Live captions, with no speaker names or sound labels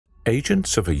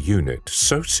Agents of a unit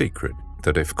so secret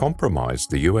that if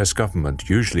compromised, the US government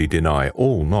usually deny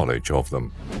all knowledge of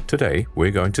them. Today,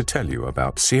 we're going to tell you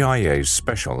about CIA's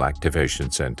Special Activation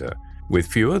Center. With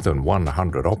fewer than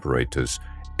 100 operators,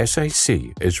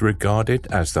 SAC is regarded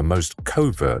as the most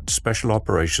covert special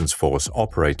operations force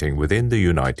operating within the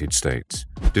United States.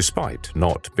 Despite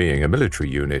not being a military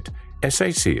unit,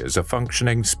 SAC is a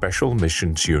functioning special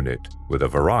missions unit with a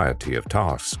variety of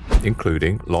tasks,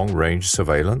 including long-range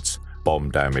surveillance, bomb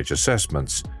damage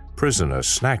assessments, prisoner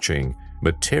snatching,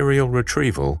 material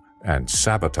retrieval, and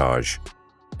sabotage.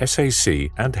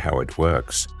 SAC and how it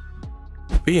works.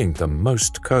 Being the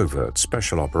most covert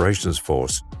special operations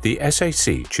force, the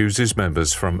SAC chooses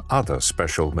members from other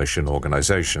special mission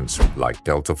organizations like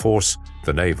Delta Force,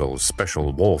 the Naval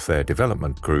Special Warfare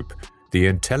Development Group, the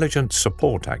Intelligence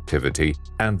Support Activity,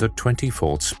 and the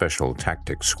 24th Special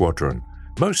Tactics Squadron.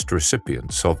 Most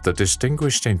recipients of the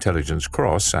Distinguished Intelligence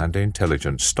Cross and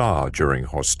Intelligence Star during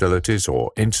hostilities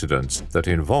or incidents that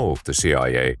involve the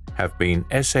CIA have been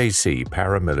SAC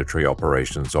paramilitary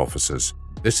operations officers.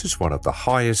 This is one of the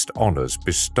highest honors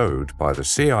bestowed by the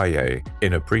CIA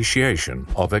in appreciation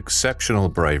of exceptional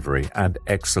bravery and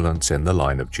excellence in the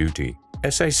line of duty.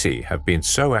 SAC have been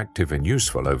so active and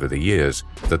useful over the years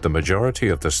that the majority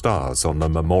of the stars on the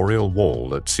memorial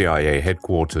wall at CIA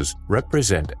headquarters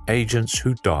represent agents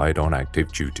who died on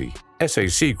active duty.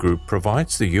 SAC Group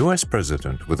provides the US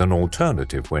President with an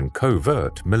alternative when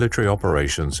covert military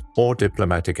operations or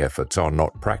diplomatic efforts are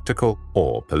not practical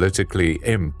or politically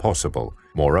impossible.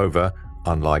 Moreover,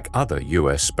 unlike other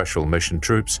US Special Mission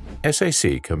troops,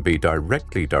 SAC can be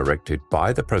directly directed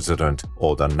by the President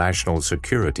or the National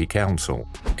Security Council.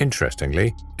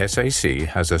 Interestingly, SAC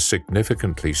has a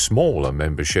significantly smaller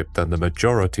membership than the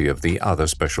majority of the other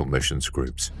Special Missions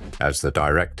groups. As the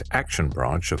direct action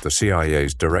branch of the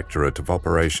CIA's Directorate of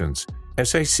Operations,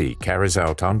 SAC carries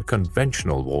out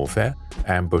unconventional warfare,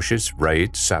 ambushes,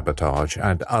 raids, sabotage,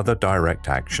 and other direct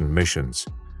action missions.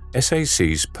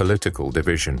 SAC's Political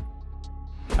Division.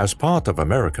 As part of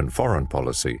American foreign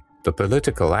policy, the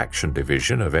Political Action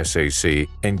Division of SAC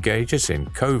engages in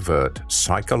covert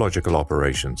psychological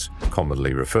operations,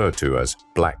 commonly referred to as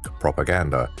black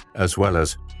propaganda, as well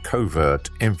as covert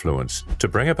influence, to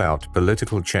bring about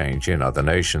political change in other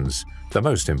nations. The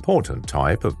most important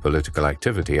type of political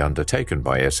activity undertaken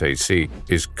by SAC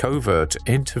is covert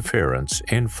interference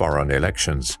in foreign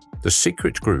elections. The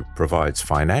secret group provides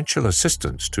financial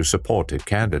assistance to supported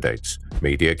candidates,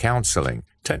 media counseling,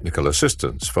 technical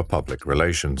assistance for public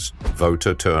relations,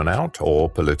 voter turnout or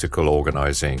political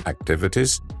organizing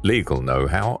activities, legal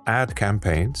know-how, ad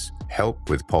campaigns, help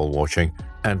with poll watching,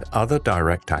 and other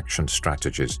direct action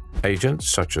strategies. Agents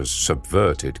such as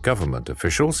subverted government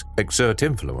officials exert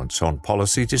influence on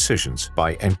policy decisions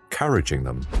by encouraging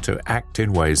them to act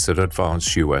in ways that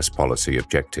advance US policy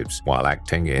objectives while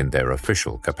acting in their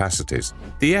official capacities.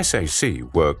 The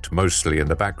SAC worked mostly in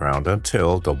the background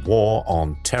until the War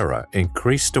on Terror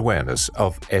increased awareness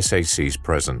of SAC's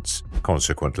presence.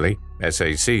 Consequently,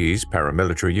 SAC's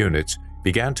paramilitary units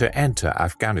began to enter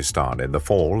Afghanistan in the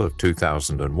fall of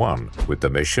 2001 with the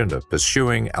mission of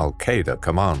pursuing al-Qaeda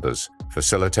commanders,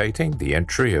 facilitating the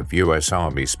entry of US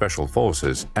Army Special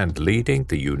Forces, and leading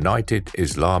the United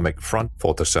Islamic Front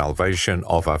for the Salvation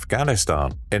of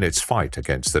Afghanistan in its fight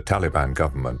against the Taliban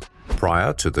government.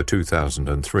 Prior to the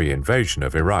 2003 invasion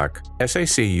of Iraq,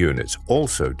 SAC units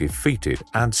also defeated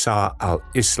Ansar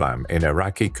al-Islam in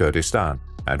Iraqi Kurdistan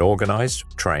and organized,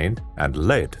 trained, and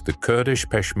led the Kurdish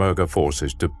Peshmerga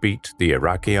forces to beat the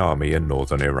Iraqi army in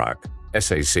northern Iraq.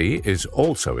 SAC is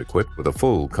also equipped with a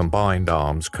full combined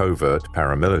arms covert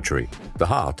paramilitary. The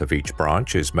heart of each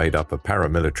branch is made up of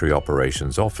paramilitary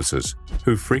operations officers,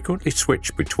 who frequently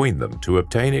switch between them to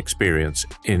obtain experience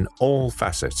in all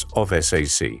facets of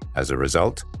SAC. As a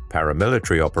result,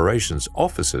 paramilitary operations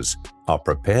officers are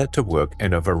prepared to work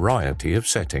in a variety of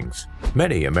settings.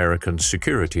 Many American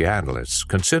security analysts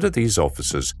consider these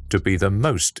officers to be the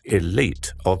most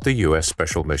elite of the US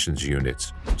Special Missions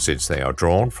units, since they are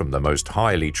drawn from the most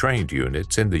highly trained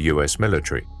units in the US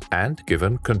military and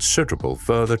given considerable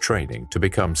further training to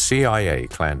become CIA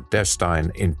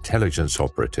clandestine intelligence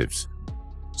operatives.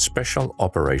 Special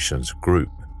Operations Group.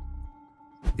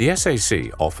 The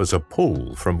SAC offers a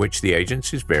pool from which the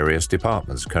agency's various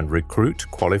departments can recruit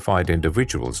qualified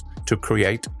individuals to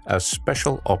create a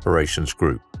Special Operations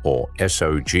Group, or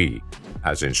SOG.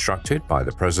 As instructed by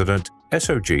the President,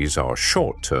 SOGs are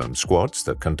short-term squads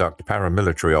that conduct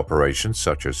paramilitary operations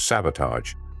such as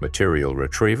sabotage, material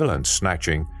retrieval and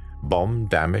snatching, bomb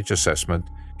damage assessment,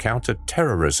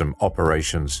 counter-terrorism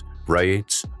operations,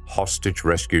 raids, hostage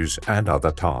rescues, and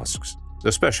other tasks.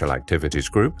 The Special Activities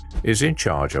Group is in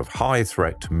charge of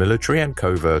high-threat military and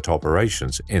covert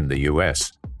operations in the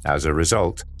US. As a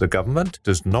result, the government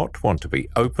does not want to be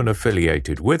openly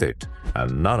affiliated with it,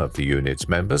 and none of the unit's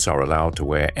members are allowed to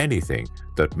wear anything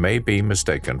that may be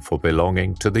mistaken for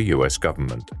belonging to the US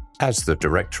government. As the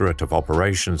Directorate of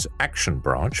Operations Action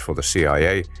Branch for the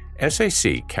CIA,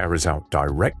 SAC carries out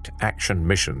direct action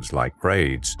missions like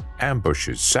raids,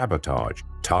 ambushes, sabotage,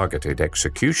 targeted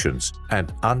executions,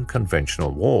 and unconventional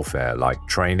warfare like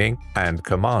training and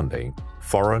commanding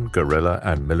foreign guerrilla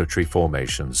and military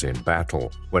formations in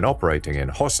battle. When operating in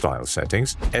hostile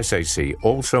settings, SAC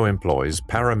also employs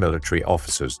paramilitary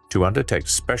officers to undertake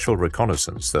special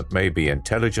reconnaissance that may be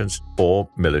intelligence or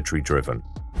military-driven.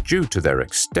 Due to their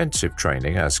extensive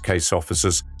training as case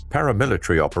officers,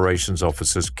 paramilitary operations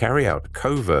officers carry out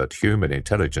covert human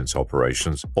intelligence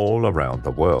operations all around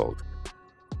the world.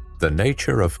 The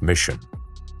nature of mission.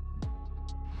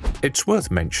 It's worth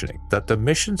mentioning that the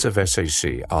missions of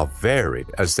SAC are varied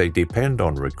as they depend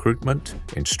on recruitment,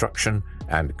 instruction,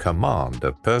 and command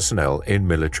of personnel in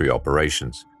military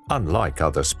operations. Unlike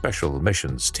other special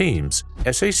missions teams,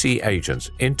 SAC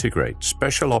agents integrate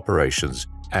special operations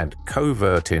and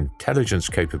covert intelligence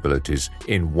capabilities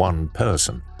in one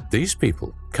person. These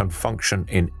people can function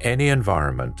in any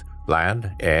environment,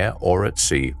 land, air, or at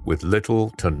sea, with little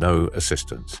to no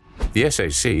assistance. The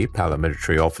SAC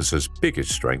paramilitary officers'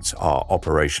 biggest strengths are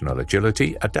operational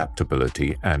agility,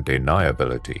 adaptability, and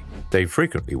deniability. They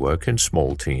frequently work in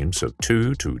small teams of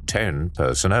 2 to 10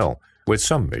 personnel, with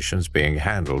some missions being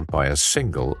handled by a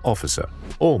single officer.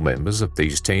 All members of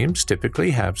these teams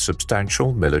typically have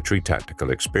substantial military tactical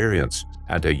experience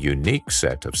and a unique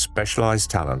set of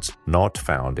specialized talents not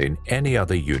found in any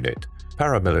other unit.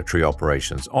 Paramilitary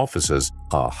operations officers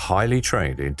are highly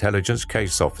trained intelligence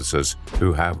case officers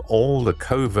who have all the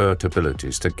covert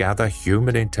abilities to gather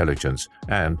human intelligence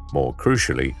and, more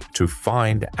crucially, to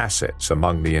find assets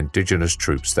among the indigenous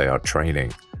troops they are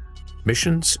training.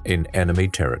 Missions in enemy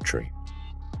territory.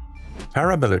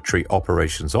 Paramilitary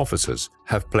operations officers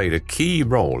have played a key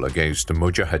role against the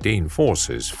Mujahideen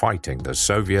forces fighting the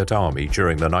Soviet Army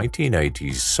during the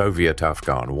 1980s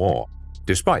Soviet-Afghan War.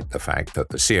 Despite the fact that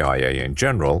the CIA in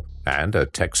general, and a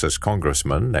Texas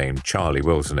congressman named Charlie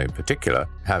Wilson in particular,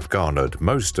 have garnered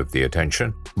most of the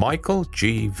attention, Michael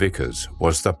G. Vickers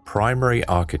was the primary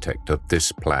architect of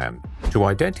this plan. To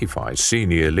identify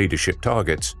senior leadership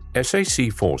targets,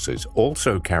 SAC forces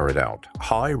also carried out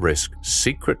high-risk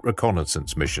secret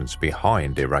reconnaissance missions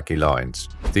behind Iraqi lines.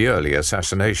 The early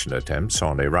assassination attempts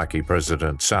on Iraqi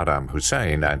President Saddam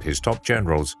Hussein and his top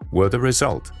generals were the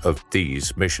result of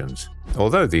these missions.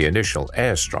 Although the initial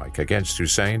airstrike against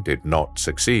Hussein did not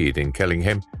succeed in killing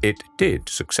him, it did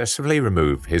successfully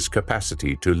remove his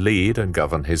capacity to lead and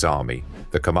govern his army.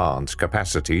 The command's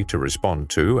capacity to respond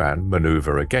to and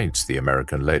maneuver against the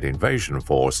American-led invasion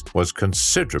force was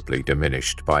considerably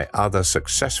diminished by other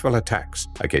successful attacks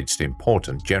against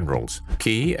important generals.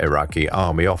 Key Iraqi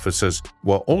army officers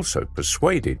were also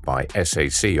persuaded by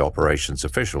SAC operations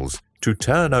officials to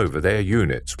turn over their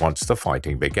units once the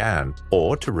fighting began,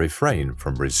 or to refrain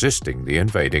from resisting the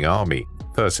invading army.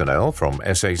 Personnel from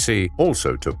SAC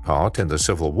also took part in the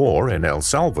civil war in El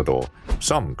Salvador.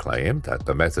 Some claim that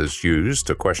the methods used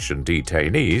to question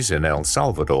detainees in El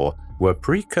Salvador were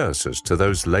precursors to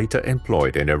those later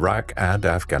employed in Iraq and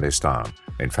Afghanistan.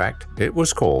 In fact, it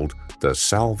was called the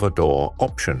Salvador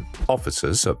Option.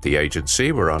 Officers of the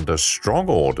agency were under strong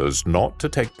orders not to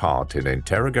take part in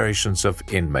interrogations of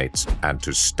inmates and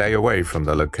to stay away from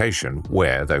the location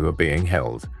where they were being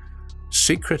held.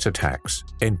 Secret attacks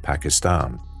in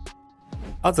Pakistan.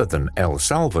 Other than El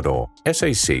Salvador,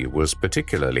 SAC was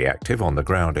particularly active on the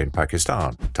ground in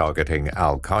Pakistan, targeting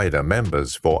al-Qaeda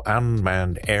members for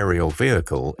unmanned aerial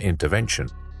vehicle intervention.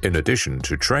 In addition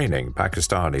to training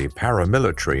Pakistani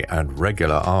paramilitary and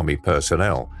regular army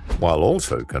personnel, while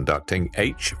also conducting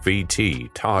HVT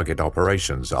target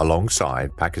operations alongside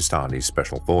Pakistani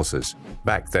special forces.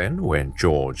 Back then, when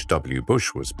George W.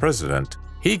 Bush was president,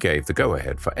 he gave the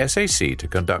go-ahead for SAC to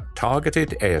conduct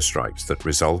targeted airstrikes that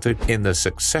resulted in the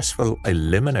successful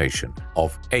elimination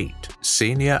of 8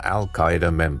 senior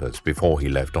al-Qaeda members before he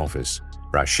left office.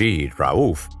 Rashid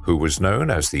Rauf, who was known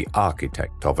as the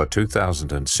architect of a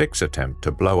 2006 attempt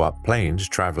to blow up planes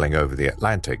traveling over the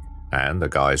Atlantic, and the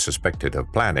guy suspected of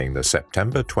planning the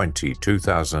September 20,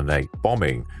 2008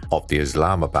 bombing of the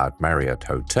Islamabad Marriott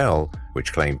Hotel,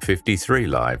 which claimed 53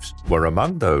 lives, were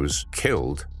among those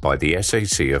killed by the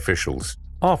SAC officials.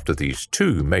 After these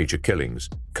two major killings,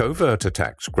 covert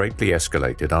attacks greatly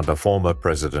escalated under former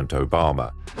President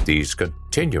Obama. These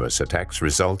continuous attacks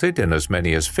resulted in as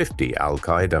many as 50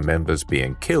 al-Qaeda members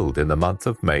being killed in the month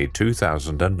of May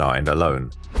 2009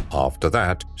 alone. After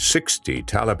that, 60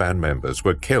 Taliban members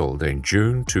were killed in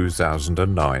June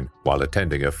 2009 while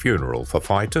attending a funeral for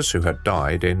fighters who had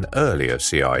died in earlier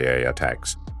CIA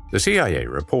attacks. The CIA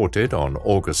reported on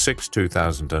August 6,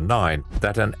 2009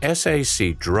 that an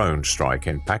SAC drone strike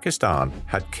in Pakistan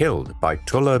had killed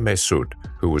Baitullah Masood,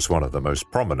 who was one of the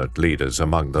most prominent leaders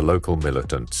among the local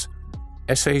militants.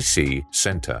 SAC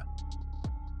Center.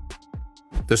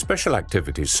 The Special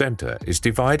Activities Center is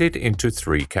divided into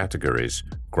three categories: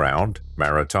 ground,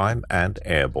 maritime, and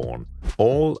airborne.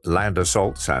 All land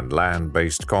assaults and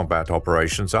land-based combat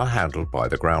operations are handled by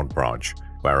the ground branch,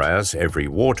 whereas every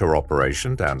water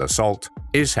operation and assault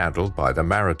is handled by the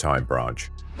maritime branch.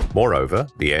 Moreover,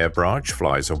 the air branch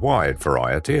flies a wide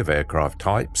variety of aircraft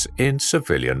types in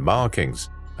civilian markings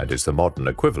and is the modern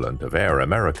equivalent of Air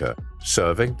America,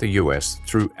 serving the US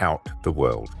throughout the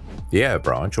world. The air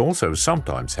branch also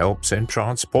sometimes helps in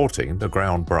transporting the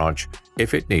ground branch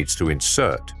if it needs to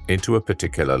insert into a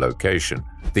particular location.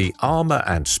 The Armor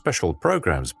and Special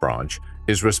Programs branch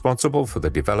is responsible for the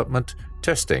development,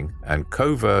 testing, and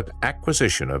covert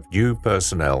acquisition of new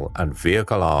personnel and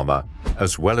vehicle armor,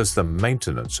 as well as the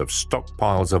maintenance of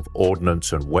stockpiles of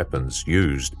ordnance and weapons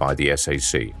used by the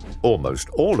SAC, almost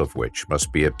all of which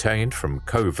must be obtained from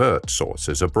covert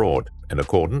sources abroad, in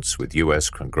accordance with US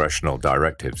congressional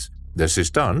directives. This is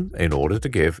done in order to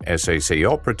give SAC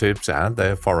operatives and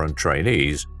their foreign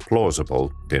trainees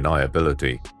plausible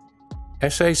deniability.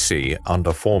 SAC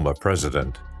under former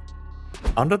president.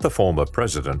 Under the former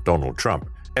President Donald Trump,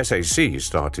 SAC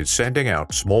started sending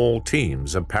out small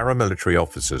teams of paramilitary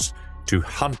officers to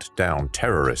hunt down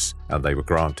terrorists, and they were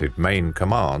granted main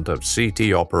command of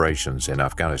CT operations in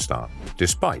Afghanistan.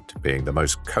 Despite being the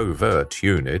most covert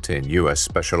unit in US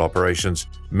special operations,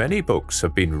 many books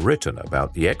have been written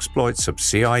about the exploits of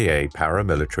CIA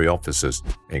paramilitary officers,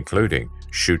 including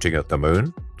Shooting at the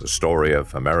Moon, The Story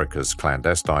of America's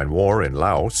Clandestine War in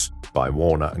Laos by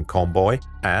Warner and Comboy,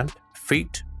 and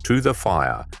Feet to the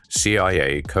Fire,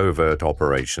 CIA Covert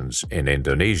Operations in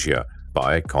Indonesia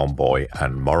by Comboy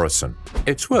and Morrison.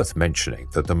 It's worth mentioning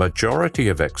that the majority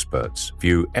of experts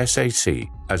view SAC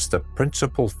as the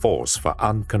principal force for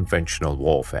unconventional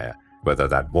warfare, whether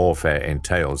that warfare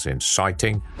entails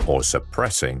inciting or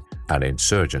suppressing an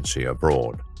insurgency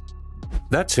abroad.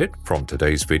 That's it from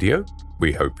today's video.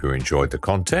 We hope you enjoyed the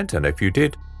content, and if you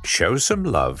did, show some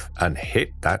love and hit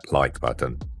that like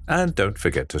button. And don't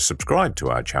forget to subscribe to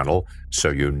our channel so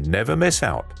you never miss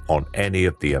out on any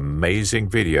of the amazing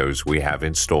videos we have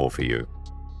in store for you.